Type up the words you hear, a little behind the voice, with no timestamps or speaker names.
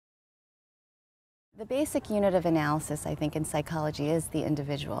The basic unit of analysis, I think, in psychology is the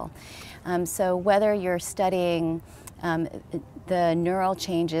individual. So whether you're studying the neural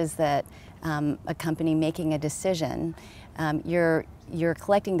changes that accompany making a decision, you're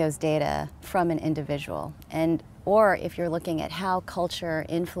collecting those data from an individual. Or if you're looking at how culture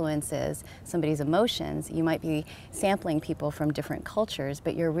influences somebody's emotions, you might be sampling people from different cultures,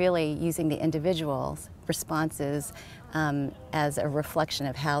 but you're really using the individual's responses as a reflection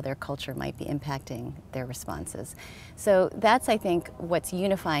of how their culture might be impacting their responses. So that's, I think, what's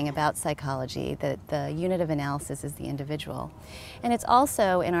unifying about psychology, that the unit of analysis is the individual. And it's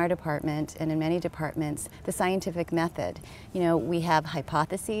also, in our department and in many departments, the scientific method. You know, we have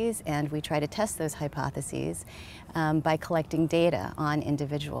hypotheses and we try to test those hypotheses by collecting data on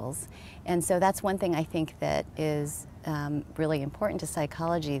individuals. And so that's one thing I think that is really important to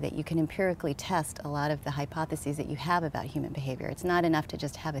psychology, that you can empirically test a lot of the hypotheses that you have about human behavior. It's not enough to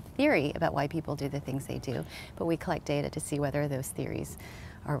just have a theory about why people do the things they do, but we collect data to see whether those theories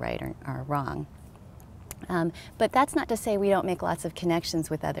are right or are wrong. But that's not to say we don't make lots of connections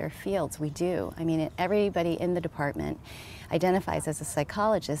with other fields. We do. I mean, everybody in the department identifies as a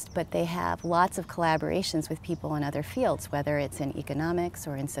psychologist, but they have lots of collaborations with people in other fields, whether it's in economics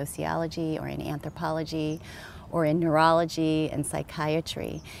or in sociology or in anthropology or in neurology and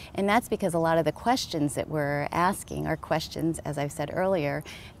psychiatry. And that's because a lot of the questions that we're asking are questions, as I've said earlier,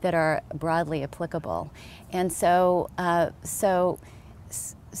 that are broadly applicable. And so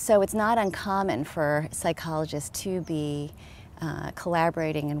it's not uncommon for psychologists to be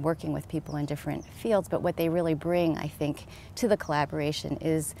collaborating and working with people in different fields, but what they really bring, I think, to the collaboration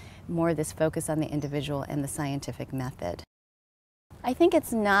is more this focus on the individual and the scientific method. I think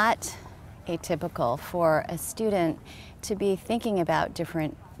it's not atypical for a student to be thinking about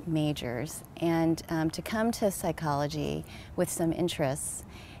different majors and to come to psychology with some interests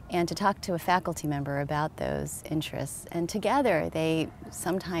and to talk to a faculty member about those interests. And together they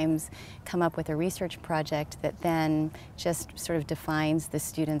sometimes come up with a research project that then just sort of defines the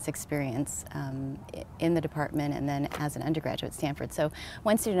student's experience in the department and then as an undergraduate at Stanford. So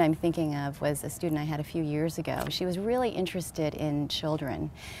one student I'm thinking of was a student I had a few years ago. She was really interested in children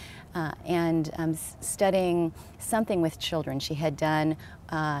and studying something with children. She had done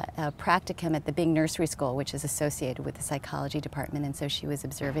a practicum at the big nursery school, which is associated with the psychology department, and so she was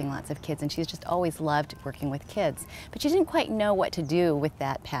observing lots of kids, and she's just always loved working with kids. But she didn't quite know what to do with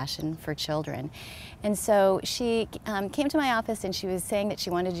that passion for children. And so she came to my office and she was saying that she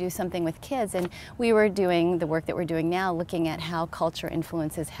wanted to do something with kids, and we were doing the work that we're doing now, looking at how culture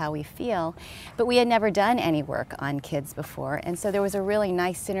influences how we feel. But we had never done any work on kids before, and so there was a really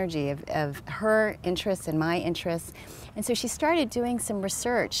nice synergy of her interests and my interests. And so she started doing some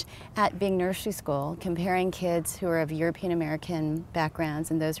research at Bing Nursery School, comparing kids who are of European American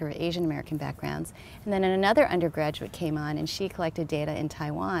backgrounds and those who are Asian American backgrounds. And then another undergraduate came on and she collected data in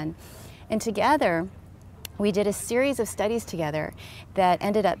Taiwan. And together, we did a series of studies together that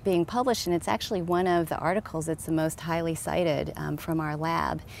ended up being published, and it's actually one of the articles that's the most highly cited from our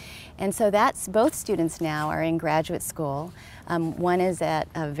lab. And so that's, both students now are in graduate school. One is at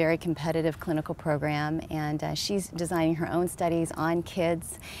a very competitive clinical program, and she's designing her own studies on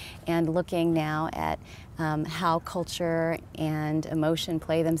kids and looking now at how culture and emotion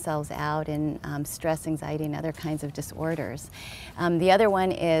play themselves out in stress, anxiety, and other kinds of disorders. The other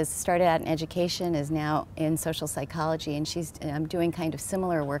one is started out in education, is now in social psychology, and she's doing kind of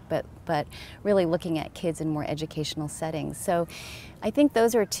similar work, but really looking at kids in more educational settings. So I think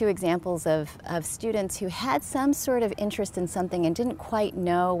those are two examples of students who had some sort of interest in something and didn't quite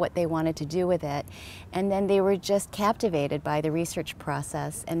know what they wanted to do with it. And then they were just captivated by the research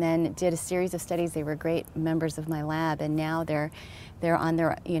process and then did a series of studies. They were great members of my lab, and now they're on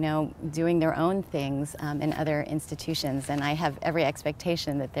their, doing their own things in other institutions. And I have every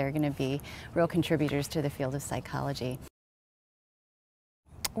expectation that they're going to be real contributors to the field of psychology.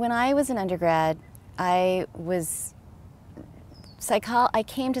 When I was an undergrad, I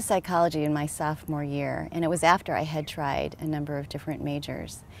came to psychology in my sophomore year, and it was after I had tried a number of different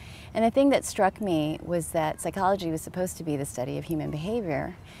majors. And the thing that struck me was that psychology was supposed to be the study of human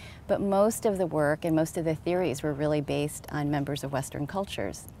behavior, but most of the work and most of the theories were really based on members of Western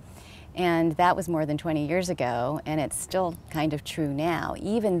cultures. And that was more than 20 years ago, and it's still kind of true now,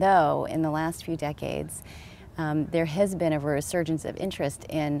 even though in the last few decades there has been a resurgence of interest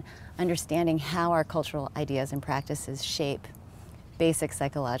in understanding how our cultural ideas and practices shape basic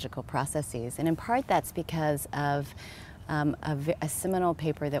psychological processes. And in part that's because of a seminal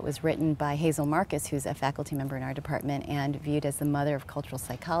paper that was written by Hazel Marcus, who's a faculty member in our department and viewed as the mother of cultural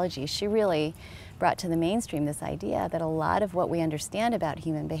psychology. She really brought to the mainstream this idea that a lot of what we understand about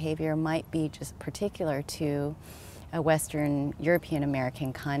human behavior might be just particular to a Western European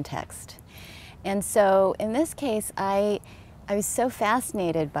American context. And so in this case, I was so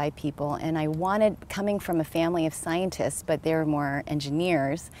fascinated by people, and I wanted, coming from a family of scientists, but they were more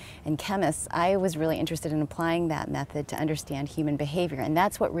engineers and chemists, I was really interested in applying that method to understand human behavior, and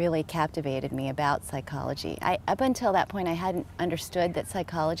that's what really captivated me about psychology. Up until that point, I hadn't understood that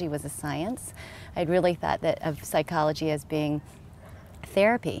psychology was a science. I'd really thought of psychology as being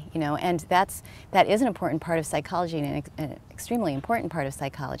therapy, and that is an important part of psychology, and an extremely important part of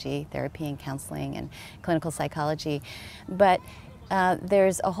psychology, therapy and counseling and clinical psychology. But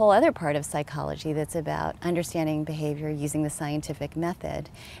there's a whole other part of psychology that's about understanding behavior using the scientific method.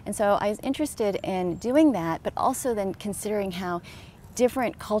 And so I was interested in doing that, but also then considering how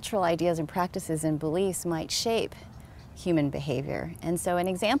different cultural ideas and practices and beliefs might shape human behavior. And so an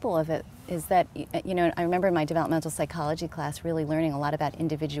example of it is that, I remember in my developmental psychology class really learning a lot about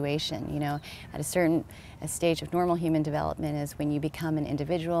individuation. At a stage of normal human development is when you become an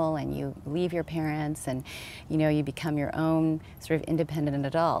individual and you leave your parents and, you become your own sort of independent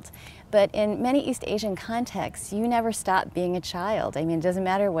adult. But in many East Asian contexts, you never stop being a child. I mean, it doesn't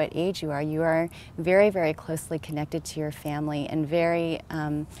matter what age you are very, very closely connected to your family and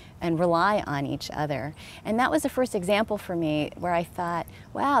and rely on each other. And that was the first example for me where I thought,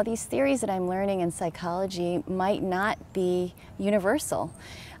 wow, these theories that I'm learning in psychology might not be universal.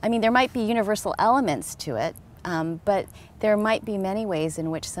 I mean, there might be universal elements to it, but there might be many ways in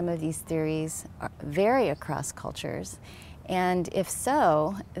which some of these theories vary across cultures. And if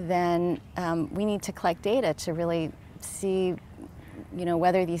so, then we need to collect data to really see,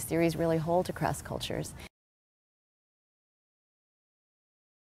 whether these theories really hold across cultures.